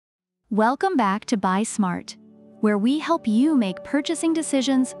Welcome back to Buy Smart, where we help you make purchasing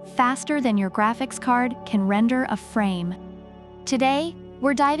decisions faster than your graphics card can render a frame. Today,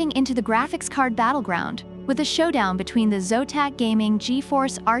 we're diving into the graphics card battleground with a showdown between the ZOTAC Gaming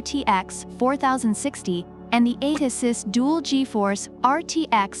GeForce RTX 4060 and the ASUS Dual GeForce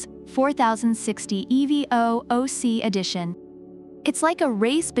RTX 4060 EVO OC Edition. It's like a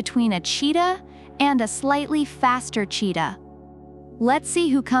race between a cheetah and a slightly faster cheetah. Let's see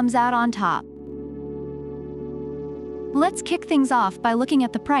who comes out on top. Let's kick things off by looking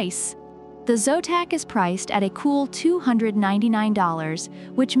at the price. The ZOTAC is priced at a cool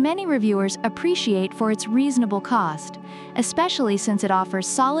 $299, which many reviewers appreciate for its reasonable cost, especially since it offers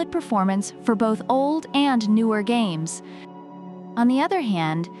solid performance for both old and newer games. On the other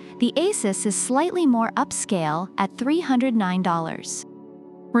hand, the ASUS is slightly more upscale at $309.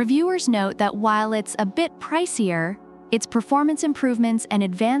 Reviewers note that while it's a bit pricier, its performance improvements and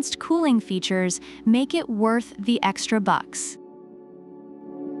advanced cooling features make it worth the extra bucks.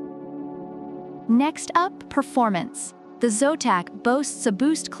 Next up, performance. The ZOTAC boasts a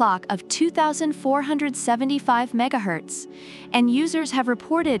boost clock of 2,475 MHz, and users have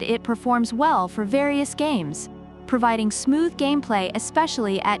reported it performs well for various games, providing smooth gameplay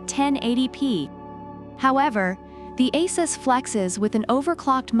especially at 1080p. However, the ASUS flexes with an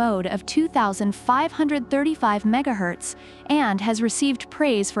overclocked mode of 2,535 MHz and has received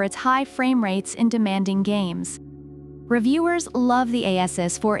praise for its high frame rates in demanding games. Reviewers love the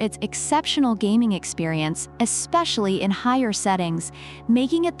ASUS for its exceptional gaming experience, especially in higher settings,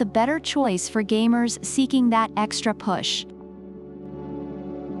 making it the better choice for gamers seeking that extra push.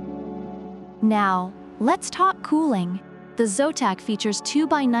 Now, let's talk cooling. The ZOTAC features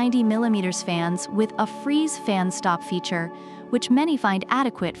 2x90mm fans with a freeze fan stop feature, which many find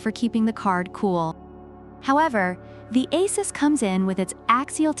adequate for keeping the card cool. However, the ASUS comes in with its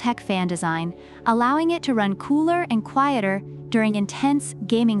axial tech fan design, allowing it to run cooler and quieter during intense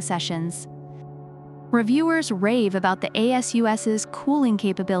gaming sessions. Reviewers rave about the ASUS's cooling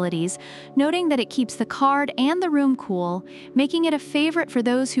capabilities, noting that it keeps the card and the room cool, making it a favorite for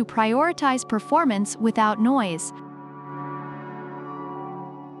those who prioritize performance without noise.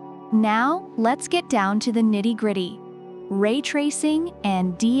 Now, let's get down to the nitty-gritty: ray tracing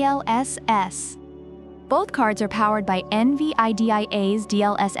and DLSS. Both cards are powered by NVIDIA's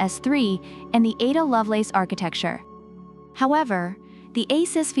DLSS3 and the Ada Lovelace architecture. However, the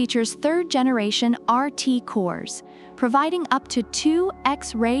ASUS features third-generation RT cores, providing up to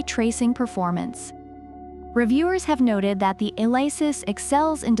 2x ray tracing performance. Reviewers have noted that the ASUS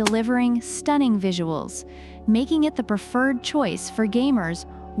excels in delivering stunning visuals, making it the preferred choice for gamers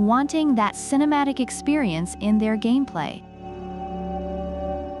wanting that cinematic experience in their gameplay.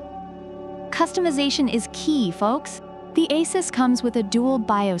 Customization is key, folks. The ASUS comes with a dual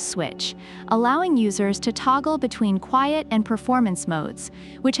BIOS switch, allowing users to toggle between quiet and performance modes,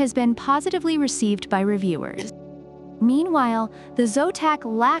 which has been positively received by reviewers. Meanwhile, the ZOTAC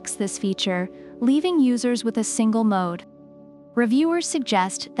lacks this feature, leaving users with a single mode. Reviewers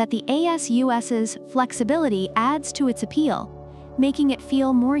suggest that the ASUS's flexibility adds to its appeal, making it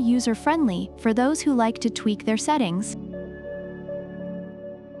feel more user-friendly for those who like to tweak their settings.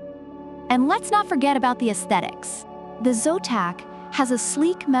 And let's not forget about the aesthetics. The ZOTAC has a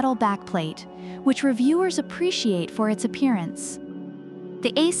sleek metal backplate, which reviewers appreciate for its appearance.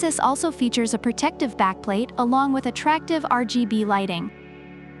 The ASUS also features a protective backplate along with attractive RGB lighting.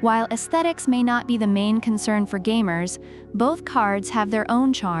 While aesthetics may not be the main concern for gamers, both cards have their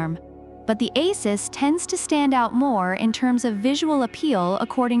own charm. But the ASUS tends to stand out more in terms of visual appeal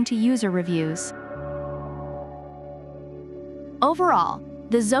according to user reviews. Overall,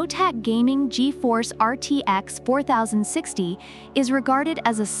 the ZOTAC Gaming GeForce RTX 4060 is regarded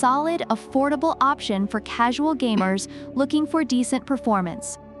as a solid, affordable option for casual gamers looking for decent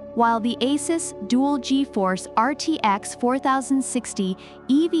performance, while the ASUS Dual GeForce RTX 4060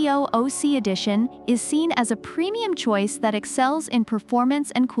 EVO OC Edition is seen as a premium choice that excels in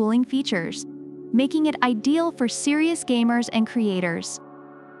performance and cooling features, making it ideal for serious gamers and creators.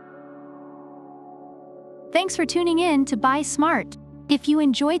 Thanks for tuning in to Buy Smart. If you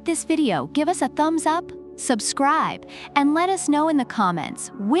enjoyed this video, give us a thumbs up, subscribe, and let us know in the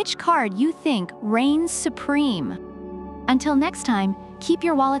comments which card you think reigns supreme. Until next time, keep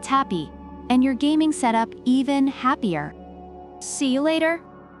your wallets happy and your gaming setup even happier. See you later.